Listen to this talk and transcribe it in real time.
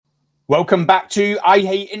Welcome back to I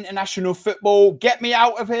Hate International Football. Get me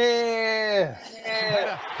out of here.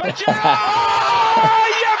 Yeah. Oh,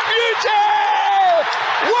 you beauty!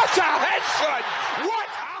 What a head, son! What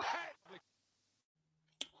a head!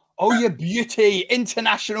 Oh, you beauty.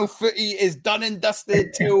 International footy is done and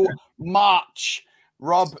dusted till March.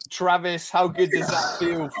 Rob, Travis, how good does that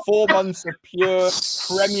feel? 4 months of pure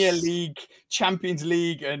Premier League, Champions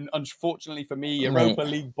League, and unfortunately for me, Europa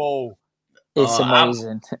League ball. It's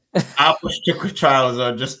amazing. Our sticker trials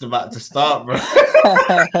are just about to start, bro.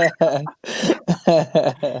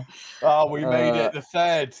 Oh, we made it. The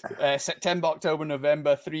third. September, October,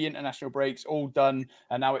 November, 3 international breaks, all done.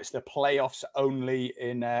 And now it's the playoffs only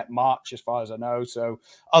in March, as far as I know. So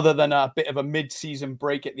other than a bit of a mid-season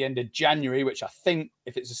break at the end of January, which I think,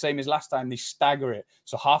 if it's the same as last time, they stagger it.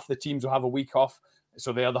 So half the teams will have a week off.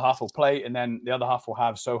 So the other half will play, and then the other half will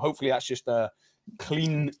have. So hopefully that's just a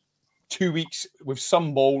clean 2 weeks with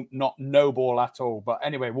some ball, not no ball at all. But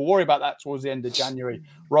anyway, we'll worry about that towards the end of January.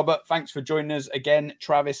 Robert, thanks for joining us again.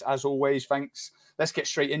 Travis, as always, thanks. Let's get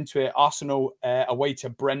straight into it. Arsenal away to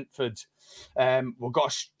Brentford. We've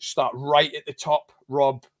got to start right at the top.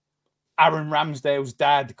 Rob, Aaron Ramsdale's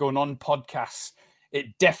dad going on podcasts. It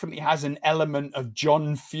definitely has an element of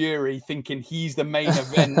John Fury thinking he's the main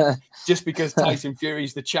event just because Tyson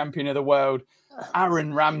Fury's the champion of the world.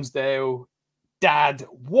 Aaron Ramsdale, dad,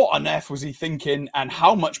 what on earth was he thinking? And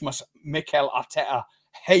how much must Mikel Arteta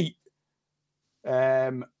hate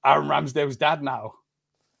Aaron Ramsdale's dad now?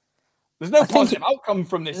 There's no positive outcome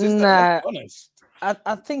from this, is there? Let's be honest.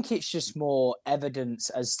 I think it's just more evidence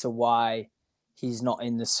as to why he's not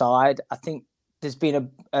in the side. I think there's been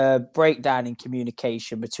a breakdown in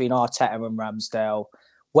communication between Arteta and Ramsdale.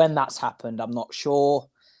 When that's happened, I'm not sure.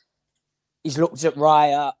 He's looked at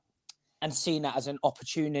Raya and seen that as an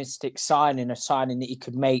opportunistic signing, a signing that he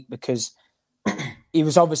could make because he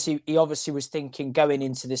obviously was thinking going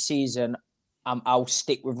into the season, I'll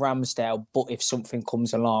stick with Ramsdale, but if something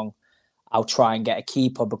comes along, I'll try and get a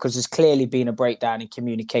keeper, because there's clearly been a breakdown in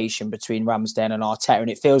communication between Ramsdale and Arteta,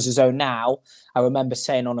 and it feels as though now, I remember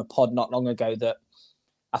saying on a pod not long ago that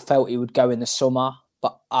I felt he would go in the summer,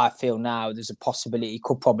 but I feel now there's a possibility he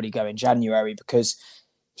could probably go in January, because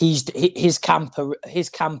his camper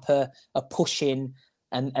are pushing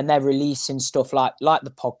and they're releasing stuff like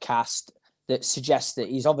the podcast that suggests that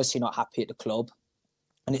he's obviously not happy at the club,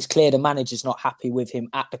 and it's clear the manager's not happy with him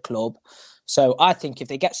at the club. So I think if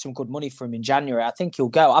they get some good money for him in January, I think he'll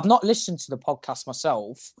go. I've not listened to the podcast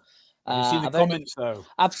myself. Have you seen the comments though?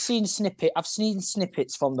 I've seen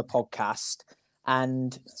snippets from the podcast,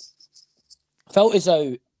 and felt as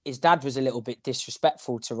though his dad was a little bit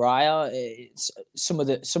disrespectful to Raya. It's some of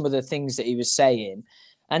the things that he was saying,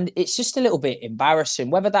 and it's just a little bit embarrassing.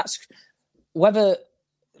 Whether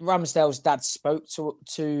Ramsdale's dad spoke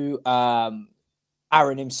to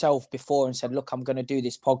Aaron himself before and said, "Look, I'm going to do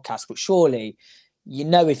this podcast," but surely,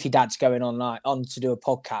 if your dad's going on to do a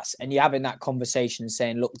podcast and you're having that conversation and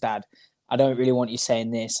saying, "Look, Dad, I don't really want you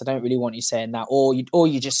saying this. I don't really want you saying that." Or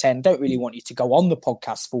you're just saying, "Don't really want you to go on the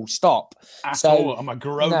podcast, full stop." All. I'm a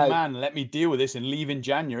grown man. Let me deal with this and leave in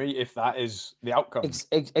January if that is the outcome.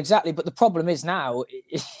 Exactly. But the problem is now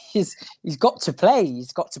he's got to play.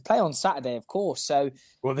 He's got to play on Saturday, of course. So,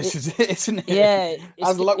 well, this is it, isn't it? Yeah.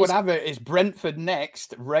 As luck would have it, it's Brentford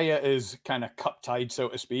next. Raya is kind of cup-tied, so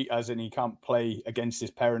to speak, as in he can't play against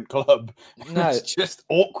his parent club. No. It's just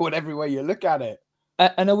awkward every way you look at it.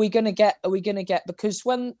 And are we going to get, because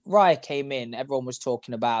when Raya came in, everyone was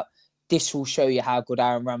talking about, this will show you how good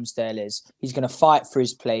Aaron Ramsdale is. He's going to fight for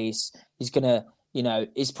his place. He's going to,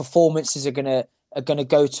 his performances are going to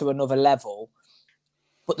go to another level.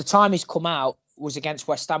 But the time he's come out was against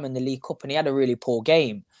West Ham in the League Cup, and he had a really poor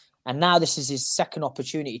game. And now this is his second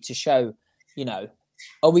opportunity to show,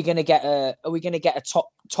 are we going to get a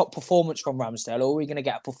top performance from Ramsdale, or are we going to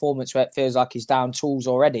get a performance where it feels like he's down tools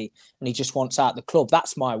already and he just wants out the club?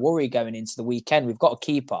 That's my worry going into the weekend. We've got a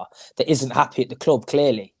keeper that isn't happy at the club,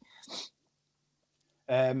 clearly.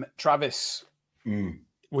 Travis,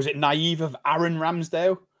 was it naive of Aaron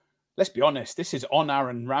Ramsdale? Let's be honest, this is on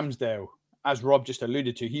Aaron Ramsdale. As Rob just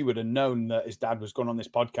alluded to, he would have known that his dad was going on this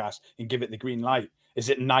podcast and give it the green light. Is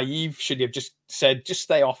it naive? Should he have just said, just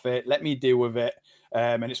stay off it, let me deal with it?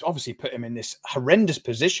 And it's obviously put him in this horrendous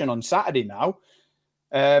position on Saturday now.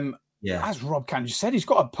 As Rob kind of just said, he's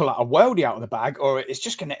got to pull out a worldie out of the bag, or it's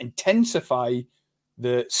just going to intensify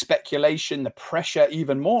the speculation, the pressure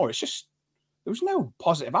even more. It's just, there was no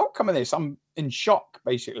positive outcome of this. I'm in shock,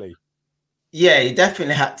 basically. Yeah, he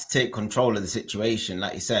definitely had to take control of the situation.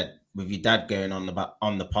 Like you said, with your dad going on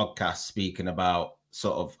the podcast speaking about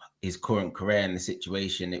sort of his current career and the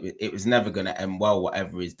situation, it was never going to end well,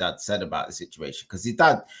 whatever his dad said about the situation. Because his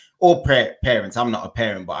dad, all parents, I'm not a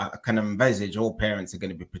parent, but I can envisage all parents are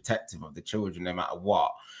going to be protective of the children no matter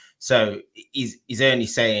what. So he's only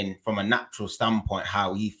saying from a natural standpoint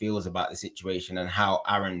how he feels about the situation and how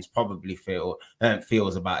Aaron's probably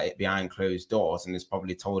feels about it behind closed doors, and has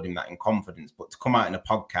probably told him that in confidence. But to come out in a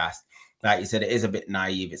podcast, like you said, it is a bit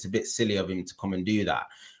naive. It's a bit silly of him to come and do that.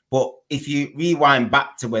 But if you rewind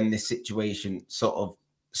back to when this situation sort of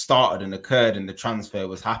started and occurred and the transfer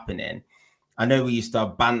was happening, I know we used to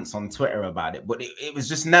have bants on Twitter about it, but it was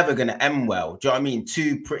just never going to end well. Do you know what I mean?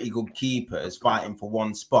 Two pretty good keepers fighting for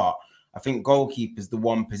one spot. I think goalkeeper is the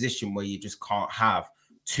one position where you just can't have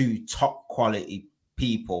two top quality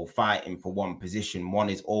people fighting for one position. One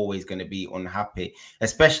is always going to be unhappy,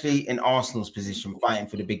 especially in Arsenal's position, fighting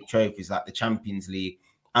for the big trophies like the Champions League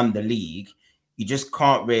and the league. You just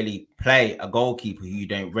can't really play a goalkeeper who you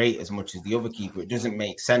don't rate as much as the other keeper. It doesn't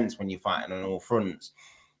make sense when you're fighting on all fronts.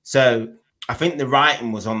 So I think the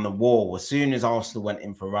writing was on the wall. As soon as Arsenal went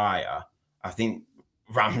in for Raya, I think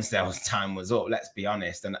Ramsdale's time was up, let's be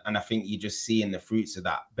honest. And I think you're just seeing the fruits of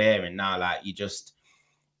that bearing now. Like,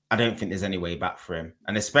 I don't think there's any way back for him.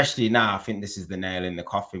 And especially now, I think this is the nail in the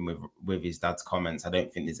coffin with his dad's comments. I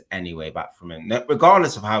don't think there's any way back from him.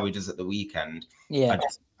 Regardless of how he does at the weekend,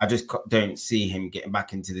 I just don't see him getting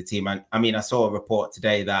back into the team. I mean, I saw a report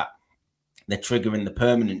today that they're triggering the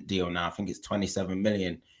permanent deal now. I think it's 27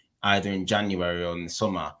 million, either in January or in the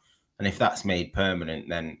summer. And if that's made permanent,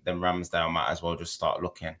 then Ramsdale might as well just start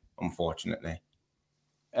looking, unfortunately.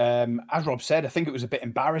 As Rob said, I think it was a bit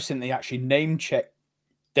embarrassing they actually name-checked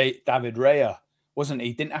David Raya, wasn't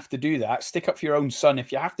he? Didn't have to do that. Stick up for your own son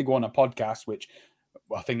if you have to go on a podcast, which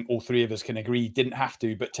I think all three of us can agree didn't have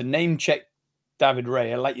to. But to name-check David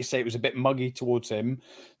Raya, like you say, it was a bit muggy towards him.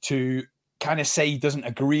 To kind of say he doesn't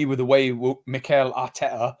agree with the way Mikel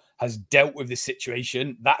Arteta has dealt with this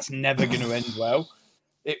situation, that's never going to end well.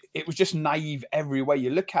 It was just naive every way you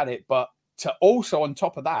look at it. But to also, on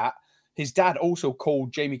top of that, his dad also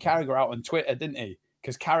called Jamie Carragher out on Twitter, didn't he?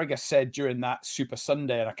 Because Carragher said during that Super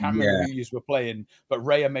Sunday, and I can't remember who you were playing, but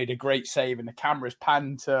Raya made a great save, and the cameras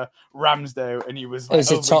panned to Ramsdale, and he was like, it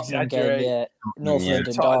was a Tottenham game, North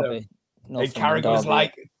London derby. And Carragher was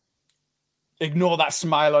like, ignore that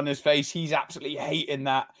smile on his face. He's absolutely hating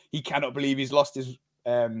that. He cannot believe he's lost his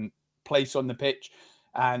place on the pitch.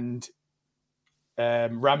 And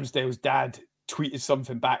Ramsdale's dad tweeted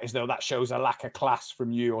something back as though that shows a lack of class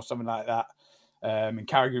from you or something like that. And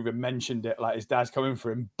Carragher even mentioned it, like his dad's coming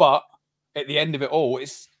for him. But at the end of it all,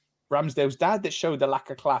 it's Ramsdale's dad that showed the lack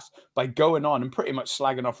of class by going on and pretty much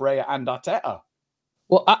slagging off Raya and Arteta.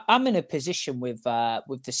 Well, I'm in a position with the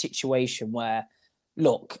situation where,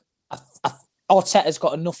 look, Arteta's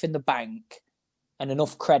got enough in the bank and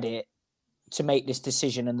enough credit to make this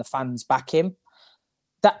decision, and the fans back him.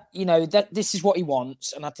 That this is what he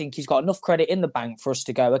wants, and I think he's got enough credit in the bank for us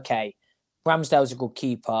to go, okay, Ramsdale's a good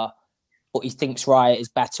keeper, but he thinks Raya is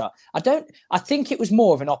better. I think it was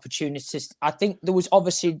more of an opportunist. I think there was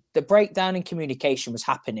obviously the breakdown in communication was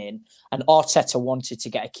happening, and Arteta wanted to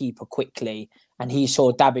get a keeper quickly, and he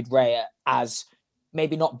saw David Raya as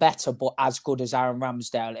maybe not better, but as good as Aaron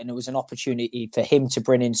Ramsdale. And it was an opportunity for him to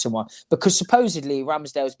bring in someone, because supposedly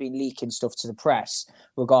Ramsdale's been leaking stuff to the press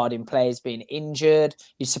regarding players being injured.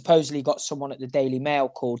 He supposedly got someone at the Daily Mail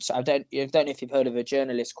called, I don't know if you've heard of a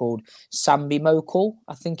journalist called Sambi Mokel.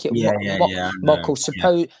 I think it was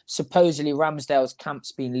Mokel. Supposedly Ramsdale's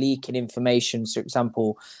camp's been leaking information. For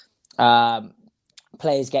example,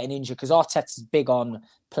 players getting injured, because Arteta's big on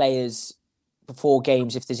players before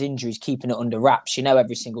games, if there's injuries, keeping it under wraps.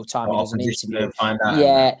 Every single time he does an interview.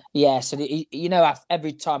 So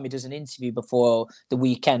every time he does an interview before the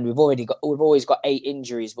weekend, we've always got 8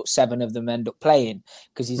 injuries, but 7 of them end up playing,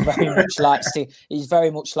 because he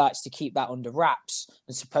very much likes to keep that under wraps.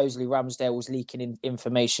 And supposedly Ramsdale was leaking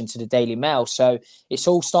information to the Daily Mail, so it's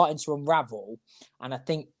all starting to unravel. And I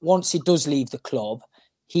think once he does leave the club,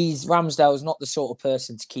 Ramsdale's not the sort of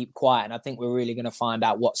person to keep quiet, and I think we're really going to find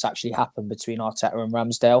out what's actually happened between Arteta and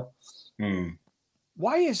Ramsdale.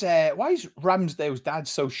 Why is Ramsdale's dad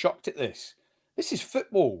so shocked at this? This is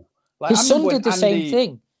football. His son did the same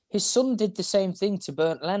thing. His son did the same thing to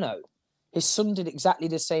Bernd Leno. His son did exactly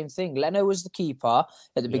the same thing. Leno was the keeper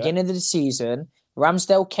at the beginning of the season.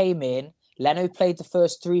 Ramsdale came in. Leno played the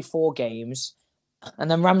first 3-4 games, and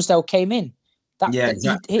then Ramsdale came in.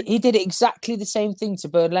 Exactly. He did exactly the same thing to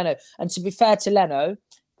Bernd Leno. And to be fair to Leno,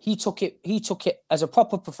 he took it as a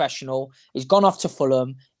proper professional. He's gone off to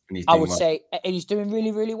Fulham. I would say, and he's doing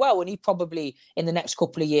really, really well. And he probably in the next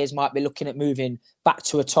couple of years might be looking at moving back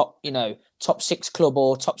to a top 6 club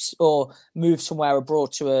or move somewhere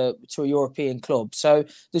abroad to a European club. So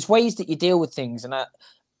there's ways that you deal with things.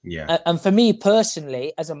 And for me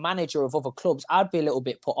personally, as a manager of other clubs, I'd be a little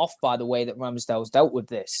bit put off by the way that Ramsdale's dealt with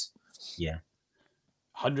this. Yeah.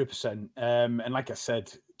 100%. And like I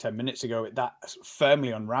said 10 minutes ago, that's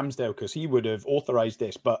firmly on Ramsdale because he would have authorised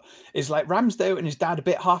this. But it's like Ramsdale and his dad a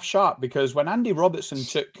bit half sharp because when Andy Robertson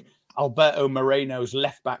took Alberto Moreno's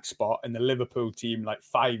left back spot in the Liverpool team like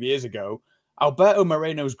 5 years ago, Alberto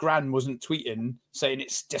Moreno's gran wasn't tweeting saying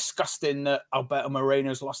it's disgusting that Alberto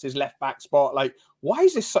Moreno's lost his left back spot. Like, why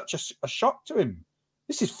is this such a shock to him?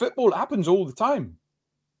 This is football. It happens all the time.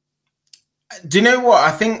 Do you know what?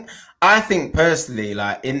 I think personally,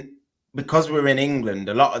 because we're in England,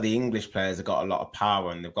 a lot of the English players have got a lot of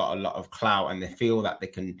power and they've got a lot of clout and they feel that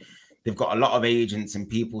they've got a lot of agents and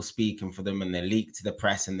people speaking for them and they leak to the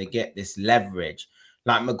press and they get this leverage.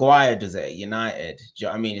 Like Maguire does it at United. Do you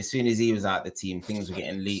know what I mean? As soon as he was out the team, things were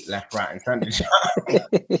getting leaked left, right, and centre.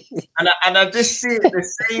 and I just see it the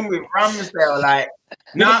same with Ramsdale. Like,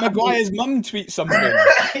 now Maguire's mum tweets something.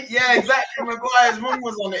 Yeah, exactly. Maguire's mum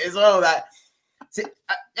was on it as well. Like, see,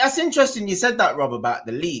 that's interesting. You said that, Rob, about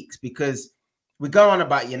the leaks because we go on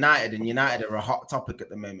about United, and United are a hot topic at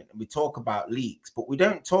the moment, and we talk about leaks, but we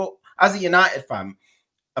don't talk as a United fan.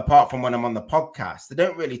 Apart from when I'm on the podcast, they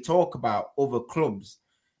don't really talk about other clubs,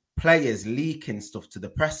 players leaking stuff to the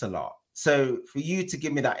press a lot. So for you to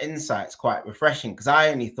give me that insight is quite refreshing because I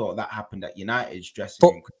only thought that happened at United's dressing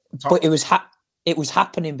room. But it was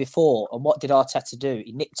happening before. And what did Arteta do?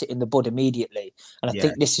 He nipped it in the bud immediately. And I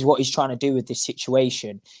think this is what he's trying to do with this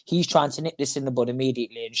situation. He's trying to nip this in the bud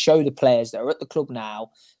immediately and show the players that are at the club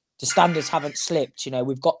now, the standards haven't slipped. You know,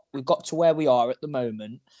 we've got to where we are at the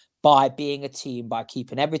moment by being a team, by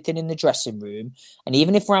keeping everything in the dressing room. And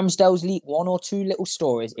even if Ramsdale's leaked one or two little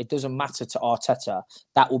stories, it doesn't matter to Arteta.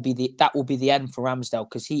 That will be the end for Ramsdale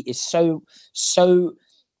because he is so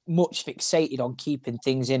much fixated on keeping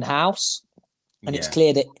things in house. And it's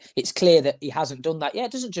clear that he hasn't done that. Yeah,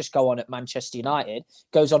 it doesn't just go on at Manchester United, it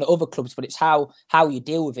goes on at other clubs, but it's how you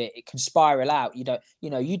deal with it. It can spiral out. You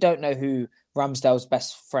don't know who Ramsdale's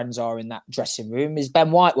best friends are in that dressing room. Is Ben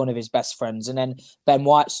White one of his best friends? And then Ben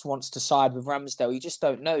White wants to side with Ramsdale. You just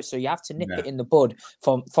don't know. So you have to nip it in the bud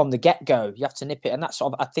from the get-go. You have to nip it. And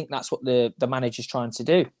I think that's what the manager's trying to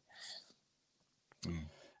do.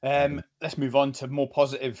 Let's move on to more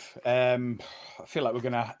positive. I feel like we're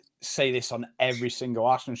going to say this on every single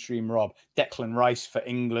Arsenal stream, Rob. Declan Rice for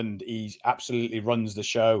England. He absolutely runs the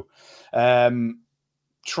show. Trav,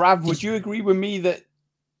 would you agree with me that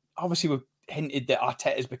obviously we've hinted that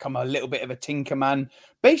Arteta's become a little bit of a tinker man?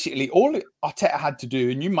 Basically, all Arteta had to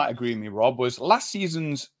do, and you might agree with me, Rob, was last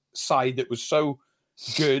season's side that was so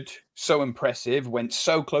good, so impressive, went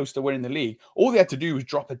so close to winning the league. All they had to do was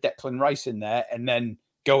drop a Declan Rice in there and then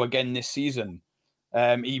go again this season.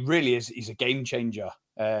 He really is. He's a game changer.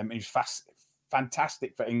 He's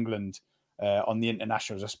fantastic for England on the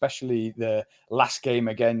internationals, especially the last game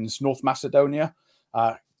against North Macedonia.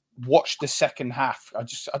 Watched the second half.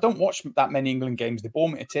 I don't watch that many England games. They bore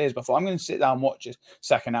me to tears, but I thought I'm going to sit down and watch the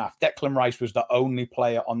second half. Declan Rice was the only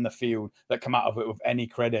player on the field that came out of it with any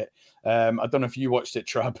credit. I don't know if you watched it,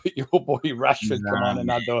 Trav, but your boy Rashford come on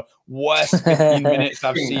and had the worst 15 minutes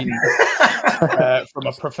I've seen from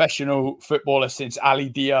a professional footballer since Ali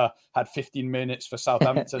Dia had 15 minutes for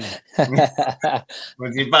Southampton.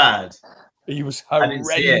 Was he bad? He was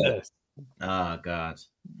horrendous. Oh, God.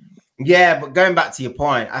 Yeah, but going back to your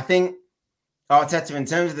point, I think Arteta, in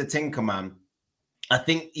terms of the Tinkerman, I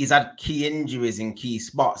think he's had key injuries in key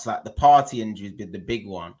spots, like the party injuries been the big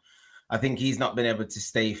one. I think he's not been able to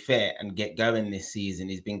stay fit and get going this season.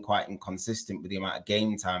 He's been quite inconsistent with the amount of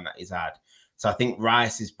game time that he's had. So I think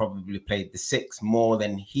Rice has probably played the six more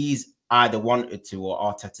than he's either wanted to or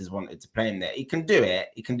Arteta's wanted to play him there. He can do it.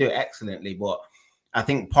 He can do it excellently, but I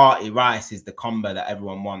think Partey Rice is the combo that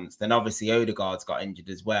everyone wants. Then obviously Odegaard's got injured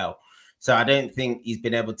as well. So I don't think he's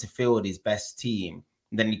been able to field his best team.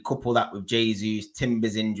 And then you couple that with Jesus,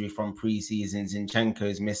 Timber's injury from pre-season,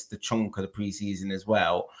 Zinchenko's missed the chunk of the pre-season as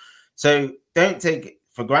well. So don't take it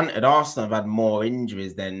for granted. Arsenal have had more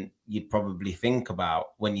injuries than you'd probably think about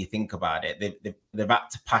when you think about it. They've had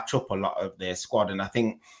to patch up a lot of their squad. And I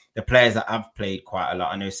think the players that have played quite a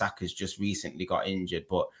lot, I know Saka's just recently got injured,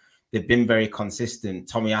 but they've been very consistent.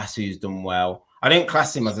 Tomiyasu's done well. I don't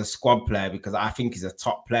class him as a squad player because I think he's a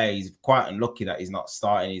top player. He's quite unlucky that he's not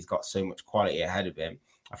starting. He's got so much quality ahead of him.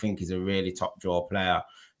 I think he's a really top draw player.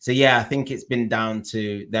 So yeah, I think it's been down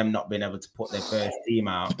to them not being able to put their first team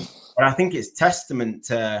out. But I think it's testament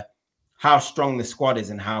to how strong the squad is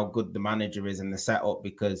and how good the manager is and the setup,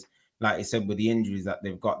 because like you said, with the injuries that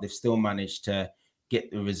they've got, they've still managed to get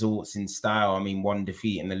the results in style. I mean, one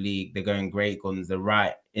defeat in the league, they're going great guns, they're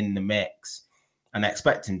right in the mix, and I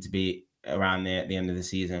expect him to be around there at the end of the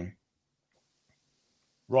season.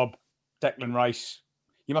 Rob, Declan Rice,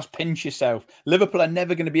 you must pinch yourself. Liverpool are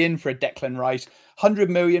never going to be in for a Declan Rice. 100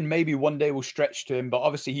 million, maybe one day will stretch to him, but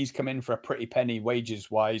obviously he's come in for a pretty penny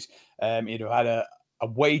wages-wise. He'd have had a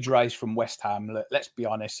wage rise from West Ham. Let's be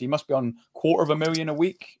honest. He must be on $250,000 a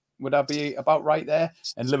week. Would that be about right there?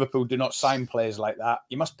 And Liverpool do not sign players like that.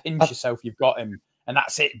 You must pinch yourself. You've got him. And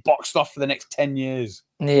that's it. Boxed off for the next 10 years.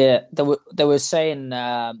 Yeah, they were saying,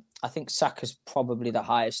 I think Saka's probably the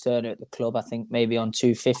highest earner at the club. I think maybe on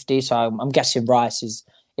 250. So I'm guessing Rice is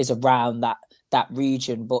around that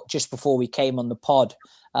region. But just before we came on the pod,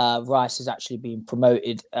 Rice has actually been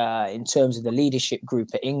promoted in terms of the leadership group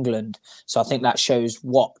at England. So I think that shows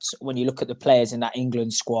when you look at the players in that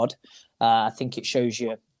England squad, I think it shows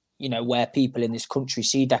you where people in this country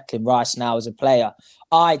see Declan Rice now as a player.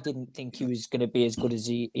 I didn't think he was going to be as good as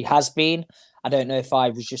he has been. I don't know if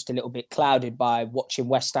I was just a little bit clouded by watching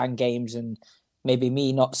West Ham games and maybe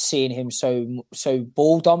me not seeing him so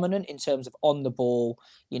ball dominant in terms of on the ball,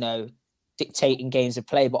 dictating games of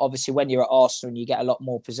play. But obviously when you're at Arsenal and you get a lot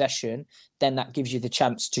more possession, then that gives you the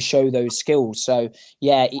chance to show those skills. So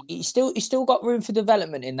yeah, he's still got room for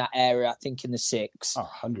development in that area, I think, in the six.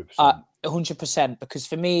 100%. 100%, because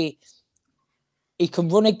for me, he can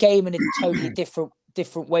run a game in a totally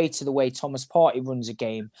different way to the way Thomas Partey runs a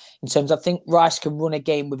game. In terms, I think Rice can run a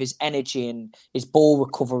game with his energy and his ball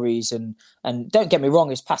recoveries, and don't get me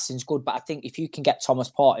wrong, his passing's good, but I think if you can get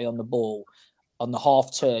Thomas Partey on the ball on the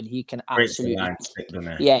half turn, he can absolutely,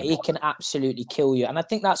 he can absolutely kill you. And I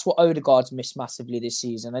think that's what Odegaard's missed massively this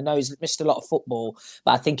season. I know he's missed a lot of football,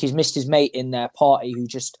 but I think he's missed his mate in there, Partey, who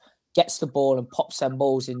just gets the ball and pops them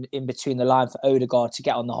balls in between the line for Odegaard to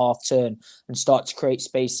get on the half turn and start to create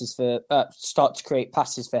passes for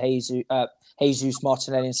Jesus,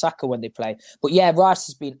 Martinelli and Saka when they play. But yeah, Rice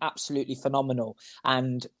has been absolutely phenomenal,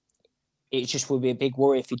 and it just will be a big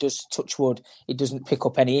worry if he does, touch wood, he doesn't pick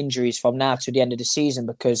up any injuries from now to the end of the season,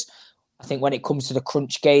 because I think when it comes to the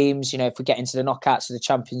crunch games, if we get into the knockouts of the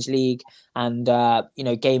Champions League and,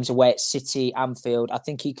 games away at City, Anfield, I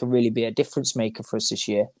think he can really be a difference maker for us this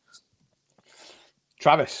year.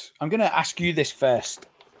 Travis, I'm going to ask you this first.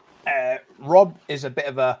 Rob is a bit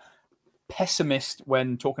of a pessimist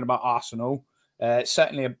when talking about Arsenal,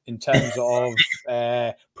 certainly in terms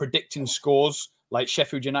of predicting scores. Like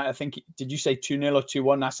Sheffield United, I think, did you say 2-0 or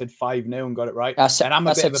 2-1? I said 5-0 and got it right. And I'm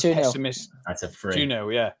a bit of a 2-0. Pessimist. That's a 3.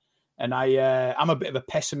 2-0, yeah. And I'm a bit of a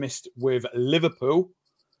pessimist with Liverpool.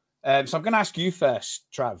 So I'm going to ask you first,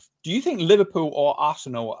 Trav. Do you think Liverpool or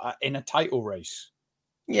Arsenal are in a title race?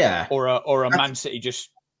 Yeah. Or a Man City just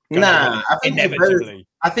I think inevitably?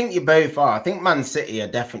 I think you both are. I think Man City are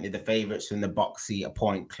definitely the favourites in the box seat, a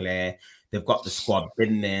point clear. They've got the squad,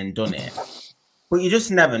 been there and done it. But you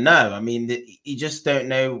just never know. I mean, you just don't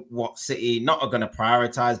know what City not are going to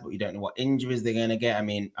prioritise, but you don't know what injuries they're going to get. I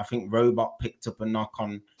mean, I think Robot picked up a knock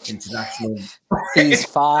on international. He's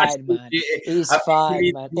fine, man. He's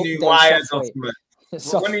fine, man.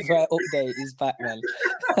 Software update. He's back, man.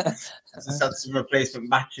 Just had some replacement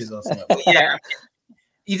matches or something. But yeah,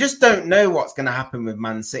 you just don't know what's going to happen with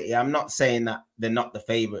Man City. I'm not saying that they're not the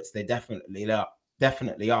favourites. They definitely are.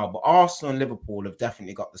 But Arsenal and Liverpool have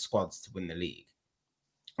definitely got the squads to win the league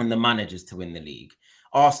and the managers to win the league.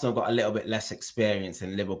 Arsenal got a little bit less experience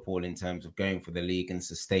than Liverpool in terms of going for the league and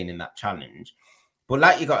sustaining that challenge. But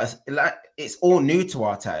it's all new to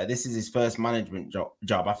Arteta. This is his first management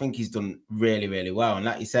job. I think he's done really, really well. And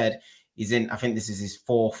like you said, I think this is his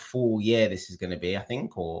 4th full year this is going to be, I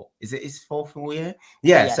think, or is it his 4th full year?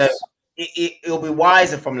 Yeah, yes. So it'll be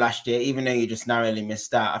wiser from last year, even though you just narrowly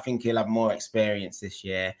missed out. I think he'll have more experience this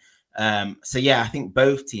year. So yeah, I think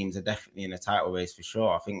both teams are definitely in a title race for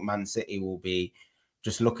sure. I think Man City will be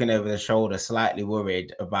just looking over the shoulder, slightly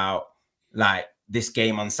worried about this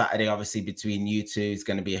game on Saturday, obviously between you two, is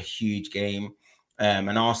going to be a huge game.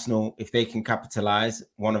 And Arsenal, if they can capitalise,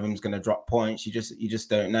 one of them is going to drop points. You just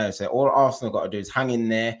don't know. So all Arsenal got to do is hang in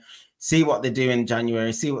there, see what they do in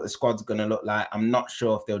January, see what the squad's going to look like. I'm not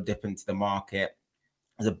sure if they'll dip into the market.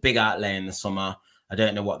 There's a big outlay in the summer. I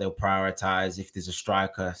don't know what they'll prioritise. If there's a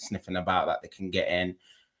striker sniffing about that they can get in,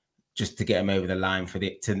 just to get them over the line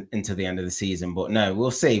into the end of the season. But no,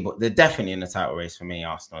 we'll see. But they're definitely in the title race for me,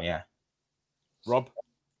 Arsenal. Yeah. Rob?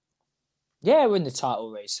 Yeah, we're in the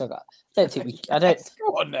title race. So I don't think we. I don't.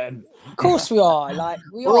 Go on then. Of course we are.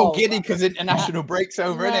 We're all giddy because international break's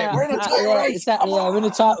over, innit? We're in a title race. Exactly. Yeah, we're in a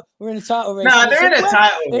title race. No, they're in a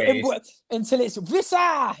title race until it's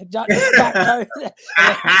Visa. Then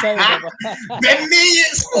me,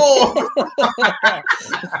 it's 4.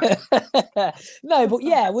 No, but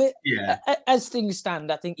we're as things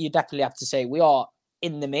stand. I think you definitely have to say we are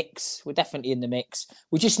in the mix. We're definitely in the mix.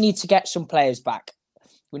 We just need to get some players back.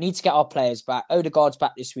 We need to get our players back. Odegaard's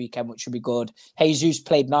back this weekend, which will be good. Jesus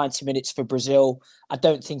played 90 minutes for Brazil. I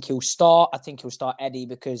don't think he'll start. I think he'll start Eddie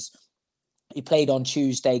because he played on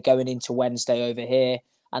Tuesday going into Wednesday over here.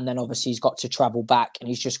 And then obviously he's got to travel back and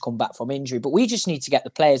he's just come back from injury. But we just need to get the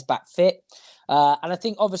players back fit. And I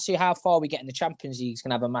think obviously how far we get in the Champions League is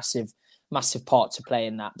going to have a massive, massive part to play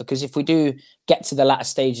in that. Because if we do get to the latter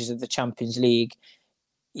stages of the Champions League,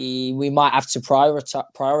 we might have to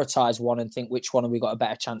prioritize one and think which one have we got a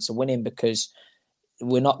better chance of winning, because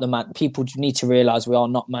we're not the man. People need to realise we are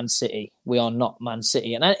not Man City. We are not Man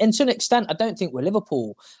City. And to an extent, I don't think we're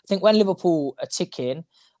Liverpool. I think when Liverpool are ticking,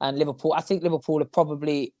 I think Liverpool are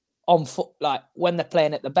probably on foot, like when they're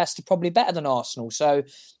playing at the best, are probably better than Arsenal. So,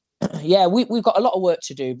 we've got a lot of work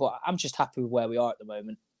to do, but I'm just happy with where we are at the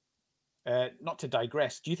moment. Not to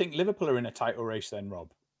digress, do you think Liverpool are in a title race then,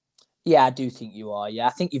 Rob? Yeah, I do think you are. Yeah, I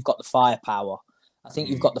think you've got the firepower. I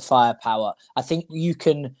think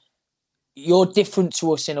you're different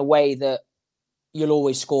to us in a way that you'll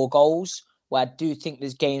always score goals. Where I do think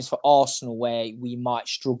there's games for Arsenal where we might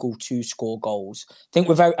struggle to score goals. I think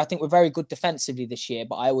we're very good defensively this year,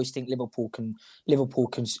 but I always think Liverpool can go to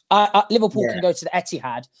the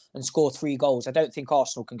Etihad and score 3 goals. I don't think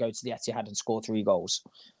Arsenal can go to the Etihad and score 3 goals.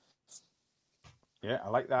 Yeah, I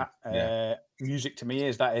like that. Music to me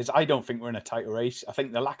is I don't think we're in a title race. I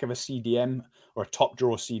think the lack of a CDM or a top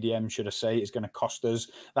draw CDM, should I say, is going to cost us.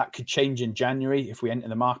 That could change in January if we enter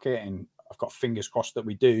the market, and I've got fingers crossed that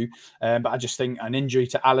we do. But I just think an injury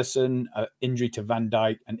to Alisson, an injury to Van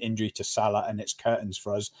Dijk, an injury to Salah, and it's curtains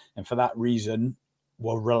for us. And for that reason,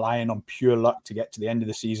 we're relying on pure luck to get to the end of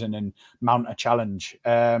the season and mount a challenge.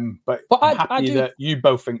 But I'm happy that you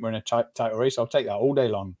both think we're in a title race. I'll take that all day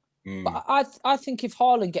long. But I think if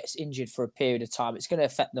Haaland gets injured for a period of time, it's going to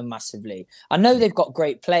affect them massively. I know they've got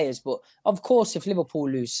great players, but of course, if Liverpool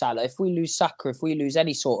lose Salah, if we lose Saka, if we lose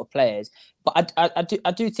any sort of players, but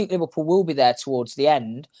I do think Liverpool will be there towards the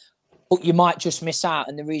end. But you might just miss out,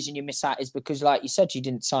 and the reason you miss out is because, like you said, you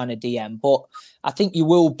didn't sign a DM. But I think you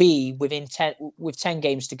will be with 10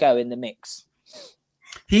 games to go in the mix.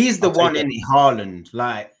 He's the one in Haaland.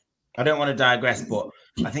 Like, I don't want to digress, but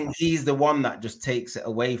I think he's the one that just takes it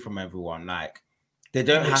away from everyone. Like, they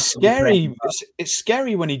don't have to. Scary. It's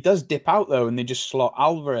scary when he does dip out though, and they just slot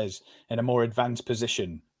Alvarez in a more advanced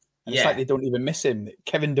position. And it's like they don't even miss him.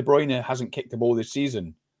 Kevin De Bruyne hasn't kicked the ball this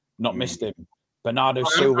season, not missed him. Bernardo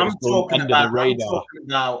Silva's gone under the radar. I'm talking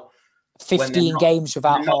about 15 games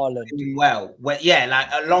without Haaland. Well, like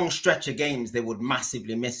a long stretch of games, they would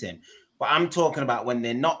massively miss him. But I'm talking about when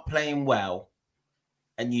they're not playing well,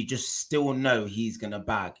 and you just still know he's gonna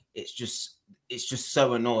bag. It's just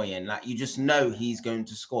so annoying. Like, you just know he's going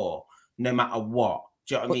to score no matter what.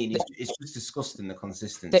 Do you know what I mean? It's just disgusting, the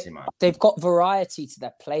consistency, man. They've got variety to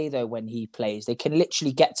their play though. When he plays, they can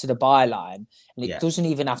literally get to the byline, and it doesn't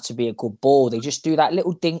even have to be a good ball. They just do that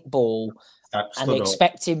little dink ball, and they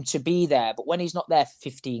expect him to be there. But when he's not there for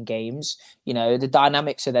 15 games, the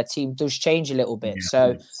dynamics of their team does change a little bit. Yeah,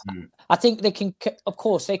 so I think they can, of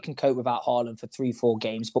course, they can cope without Haaland for 3-4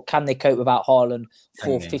 games, but can they cope without Haaland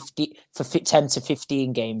for 10 to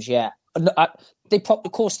 15 games? Yeah. Of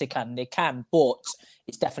course they can, but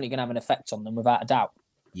it's definitely going to have an effect on them without a doubt.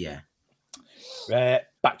 Yeah.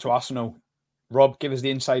 Back to Arsenal. Rob, give us the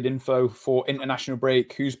inside info for international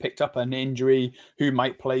break. Who's picked up an injury? Who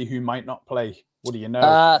might play? Who might not play? What do you know?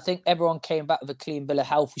 I think everyone came back with a clean bill of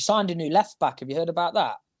health. We signed a new left back. Have you heard about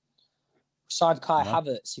that? We signed Kai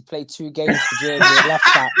Havertz. He played 2 games for Germany at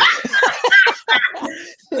left back.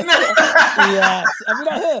 Yeah, have you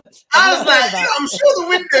not heard? I was like, I'm sure the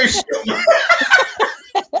window's shut.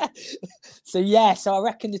 So I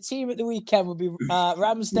reckon the team at the weekend will be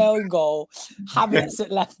Ramsdale in goal, Havertz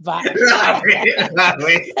at left back. Have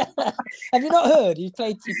you not heard? He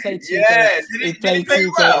played 2 games. Did he play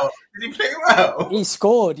well? Did he play well? He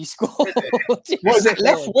scored. Was it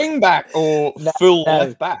left wing back or full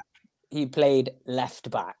left back? He played left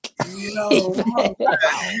back.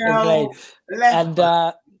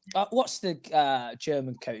 What's the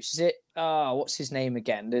German coach? Is it? What's his name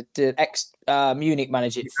again? The ex Munich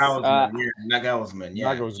manager. Nagelsmann.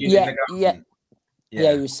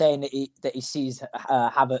 Yeah, he was saying that he sees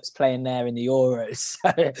Havertz playing there in the Euros.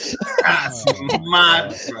 That's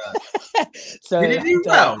mad, bro. So did he do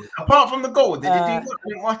well? Apart from the goal, did he do well? I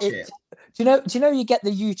didn't watch it. Do you know you get the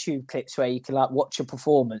YouTube clips where you can like watch a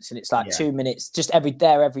performance and it's like 2 minutes, just every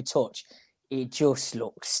touch. It just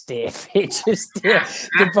looks stiff. It just,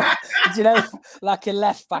 you know, like a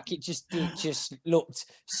left back. It just looked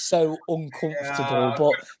so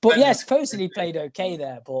uncomfortable. But yeah, supposedly played okay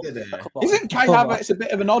there. But isn't Kai Havertz a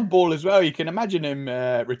bit of an oddball as well? You can imagine him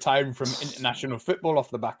retiring from international football off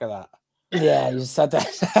the back of that. Yeah, I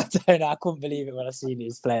don't know. I couldn't believe it when I seen he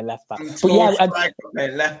was playing left back. But yeah,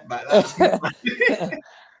 left back.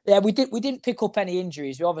 Yeah, we didn't pick up any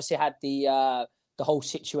injuries. We obviously had the whole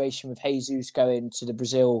situation with Jesus going to the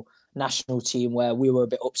Brazil national team, where we were a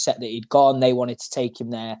bit upset that he'd gone. They wanted to take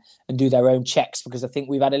him there and do their own checks, because I think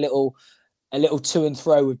we've had a little to and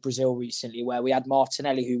fro with Brazil recently, where we had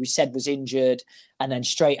Martinelli, who we said was injured, and then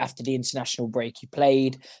straight after the international break he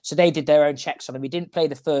played. So they did their own checks on him. He didn't play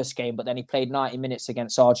the first game, but then he played 90 minutes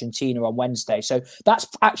against Argentina on Wednesday. So that's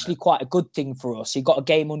actually quite a good thing for us. He got a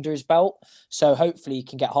game under his belt, so hopefully he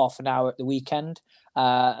can get half an hour at the weekend.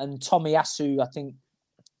 And Tomiyasu, I think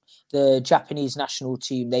the Japanese national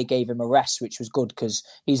team, they gave him a rest, which was good because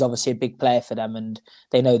he's obviously a big player for them, and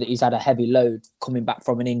they know that he's had a heavy load coming back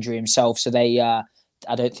from an injury himself. So they, I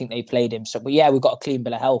don't think they played him. So, but yeah, we've got a clean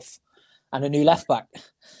bill of health and a new left back.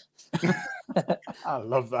 I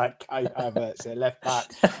love that. Kai Havertz, left back.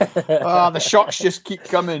 The shots just keep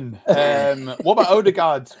coming. What about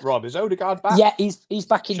Odegaard, Rob? Is Odegaard back? Yeah, he's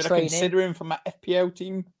back in training. Should I consider him for my FPL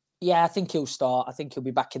team? Yeah, I think he'll start. I think he'll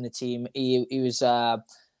be back in the team. He was.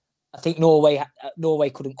 I think Norway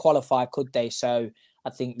couldn't qualify, could they? So I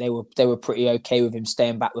think they were pretty okay with him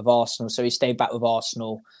staying back with Arsenal. So he stayed back with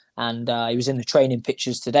Arsenal, and he was in the training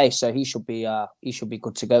pictures today. So he should be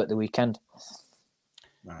good to go at the weekend.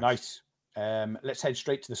 Nice. Let's head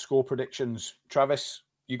straight to the score predictions. Travis,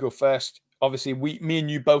 you go first. Obviously, me and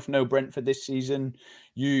you both know Brentford this season.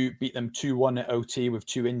 You beat them 2-1 at OT with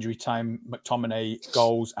 2 injury time McTominay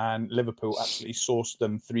goals, and Liverpool absolutely sourced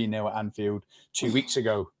them 3-0 at Anfield 2 weeks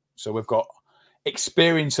ago. So we've got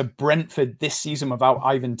experience of Brentford this season without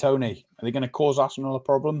Ivan Toney. Are they going to cause Arsenal a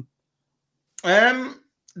problem?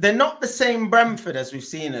 They're not the same Brentford as we've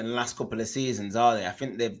seen in the last couple of seasons, are they? I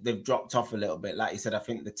think they've dropped off a little bit. Like you said, I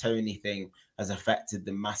think the Toney thing has affected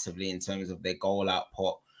them massively in terms of their goal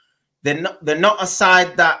output. They're not a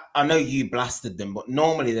side that, I know you blasted them, but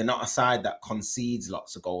normally they're not a side that concedes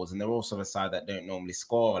lots of goals, and they're also a side that don't normally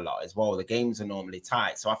score a lot as well. The games are normally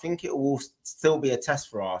tight. So I think it will still be a test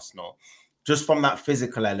for Arsenal, just from that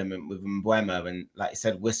physical element with Mbeumo and, like you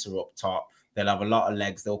said, Wissa up top. They'll have a lot of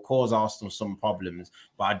legs. They'll cause Arsenal some problems,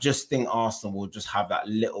 but I just think Arsenal will just have that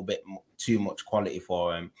little bit too much quality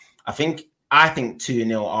for them. I think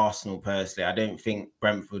 2-0 Arsenal personally. I don't think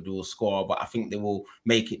Brentford will score, but I think they will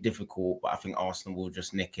make it difficult. But I think Arsenal will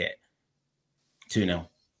just nick it. 2-0.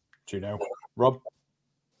 2-0. Rob?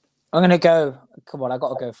 I'm going to go. Come on, I got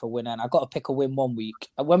to go for a win, and I got to pick a win one week.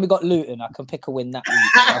 When we got Luton, I can pick a win that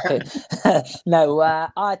week. No,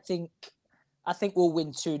 I think we'll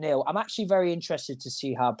win 2-0. I'm actually very interested to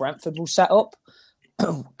see how Brentford will set up,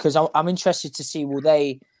 because I'm interested to see will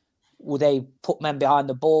they put men behind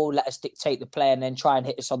the ball, let us dictate the play, and then try and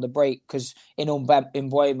hit us on the break? Because in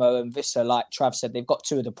Mbeumo and Wissa, like Trav said, they've got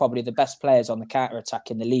two of probably the best players on the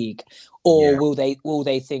counter-attack in the league. Or will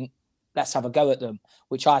they think, let's have a go at them,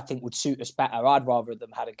 which I think would suit us better. I'd rather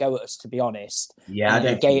them had a go at us, to be honest. Yeah,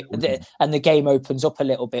 and the game opens up a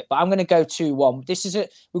little bit. But I'm going to go 2-1.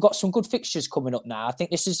 We've got some good fixtures coming up now. I think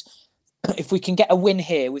this is, if we can get a win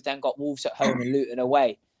here, we've then got Wolves at home and Luton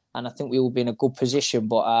away. And I think we will be in a good position.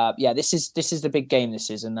 But this is the big game this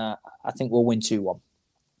is. And I think we'll win 2-1.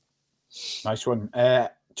 Nice one.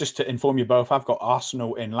 Just to inform you both, I've got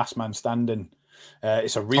Arsenal in last man standing.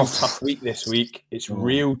 It's a real tough week this week. It's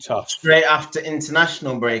real tough. Straight after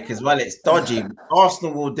international break as well. It's dodgy.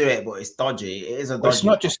 Arsenal will do it, but it's dodgy. It is a dodgy. It's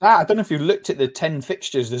not just that. I don't know if you looked at the 10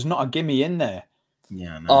 fixtures. There's not a gimme in there.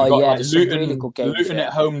 Yeah. No. Oh, yeah. Like Luton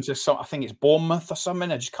at home to I think it's Bournemouth or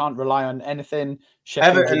something. I just can't rely on anything.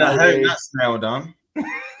 Everton at home, that's nailed on.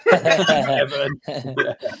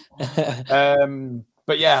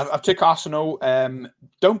 But yeah, I've took Arsenal.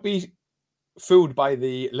 Don't be fooled by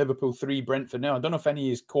the Liverpool 3 Brentford. No, I don't know if any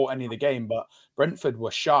has caught any of the game, but Brentford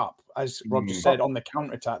were sharp, as Rob just said, on the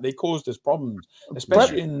counter-attack. They caused us problems,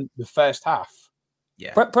 especially in the first half.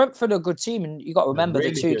 Yeah, Brentford are a good team, and you got to remember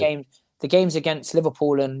the games against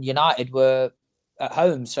Liverpool and United were at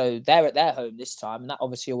home, so they're at their home this time, and that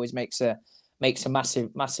obviously always makes a makes a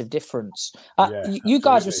massive difference. You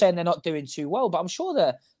guys were saying they're not doing too well, but I'm sure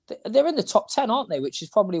they're in the top 10, aren't they? Which is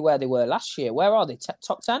probably where they were last year. Where are they?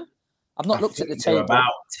 Top 10? I've not looked at the table. They're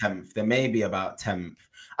about 10th. They may be about 10th.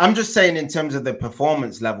 I'm just saying in terms of the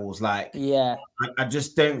performance levels, like, I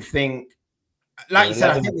just don't think, like you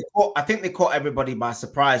said, I think they caught everybody by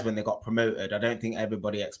surprise when they got promoted. I don't think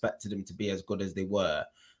everybody expected them to be as good as they were.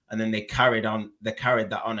 And then they carried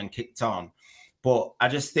that on and kicked on. But I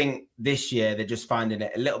just think this year they're just finding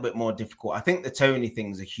it a little bit more difficult. I think the Tony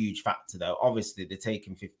thing's a huge factor, though. Obviously, they're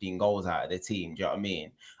taking 15 goals out of their team. Do you know what I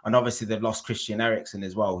mean? And obviously, they've lost Christian Eriksen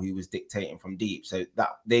as well, who was dictating from deep. So that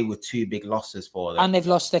they were two big losses for them. And they've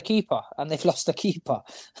lost their keeper.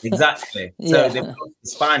 Exactly. So they've lost the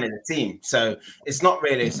spine of the team. So it's not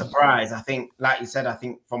really a surprise. I think, like you said, I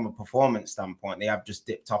think from a performance standpoint, they have just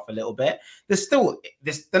dipped off a little bit. They're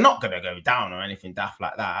not going to go down or anything daft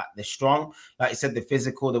like that. They're strong. Like you said, they're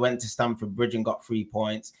physical. They went to Stamford Bridge and got 3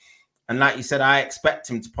 points. And like you said, I expect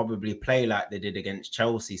them to probably play like they did against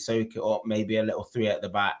Chelsea, soak it up, maybe a little 3 at the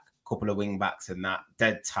back, couple of wing backs and that,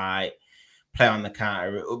 dead tight, play on the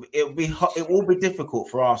counter. It will be difficult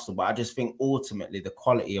for Arsenal, but I just think ultimately the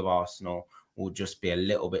quality of Arsenal will just be a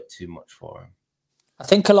little bit too much for them. I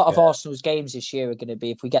think a lot of Arsenal's games this year are going to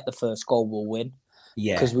be, if we get the first goal, we'll win.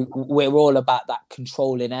 Yeah, because we're all about that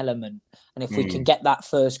controlling element, and if we can get that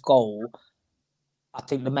first goal, I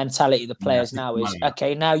think the mentality of the players now is,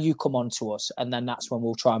 okay, now you come on to us, and then that's when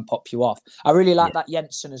we'll try and pop you off. I really like that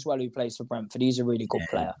Jensen as well, who plays for Brentford. He's a really good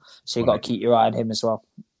player, so you've got to keep your eye on him as well.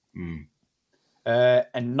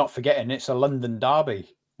 And not forgetting, it's a London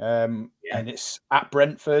derby, and it's at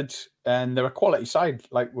Brentford, and they're a quality side.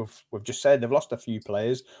 Like we've just said, they've lost a few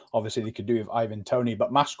players. Obviously, they could do with Ivan Toney,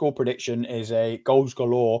 but my score prediction is a goals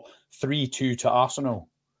galore 3-2 to Arsenal.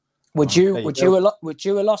 Would you have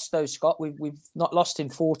lost though, Scott? We've not lost in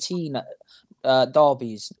 14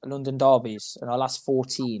 derbies, London derbies, in our last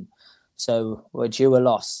 14. So would you have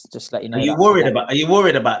lost? Just let you know. Are you worried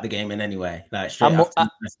about the game in any way? Like I'm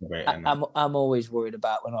always worried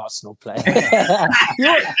about when Arsenal play.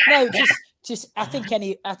 I think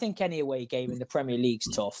any away game in the Premier League's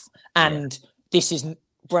tough, and this is.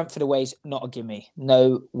 Brentford away is not a gimme.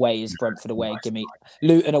 No way is Brentford away a gimme.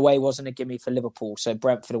 Luton away wasn't a gimme for Liverpool, so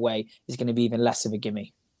Brentford away is going to be even less of a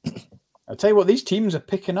gimme. I'll tell you what, these teams are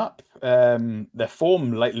picking up their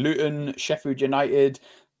form, like Luton, Sheffield United.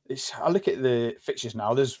 I look at the fixtures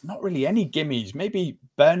now, there's not really any gimmies. Maybe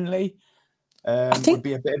Burnley would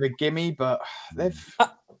be a bit of a gimme, but they've...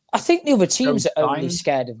 I think the other teams are only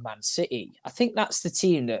scared of Man City. I think that's the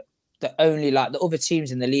team that only, like, the other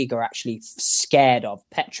teams in the league are actually scared of,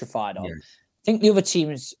 petrified of. I think the other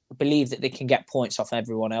teams believe that they can get points off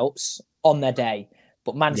everyone else on their day,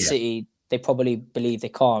 but Man City, they probably believe they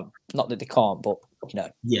can't. Not that they can't, but you know.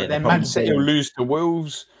 Yeah, then Man City will lose to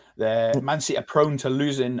Wolves. Man City are prone to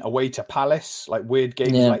losing away to Palace, like weird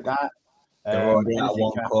games like that. They're already at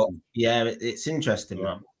one cup. Yeah, it's interesting,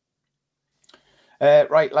 man.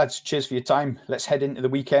 Right, lads, cheers for your time. Let's head into the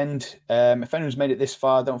weekend. If anyone's made it this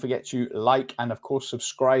far, don't forget to like and, of course,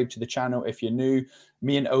 subscribe to the channel if you're new.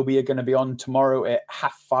 Me and Obi are going to be on tomorrow at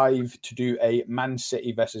 5:30 to do a Man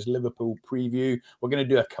City versus Liverpool preview. We're going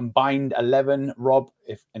to do a combined 11. Rob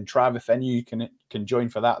and Trav, if any of you can join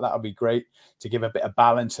for that, that'll be great to give a bit of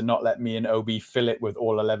balance and not let me and Obi fill it with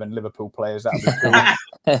all 11 Liverpool players. That'll be cool.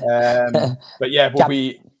 But yeah, we'll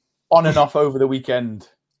be on and off over the weekend.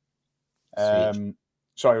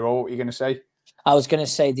 Sorry, Ro, what were you going to say? I was going to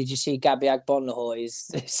say, did you see Gabby Agbonlahor?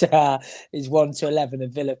 He's 1 to 11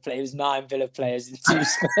 of Villa players, 9 Villa players, and 2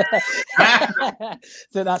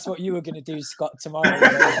 So that's what you were going to do, Scott, tomorrow.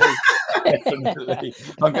 Definitely.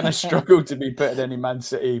 I'm going to struggle to be putting any Man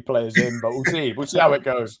City players in, but we'll see. We'll see how it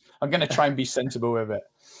goes. I'm going to try and be sensible with it.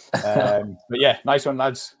 But yeah, nice one,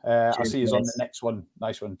 lads. I'll see you on the next one.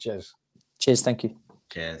 Nice one. Cheers. Cheers. Thank you.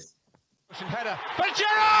 Cheers. Header. But Gerrard!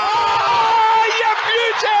 Oh, you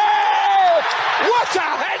beauty! What a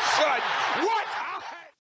head, son!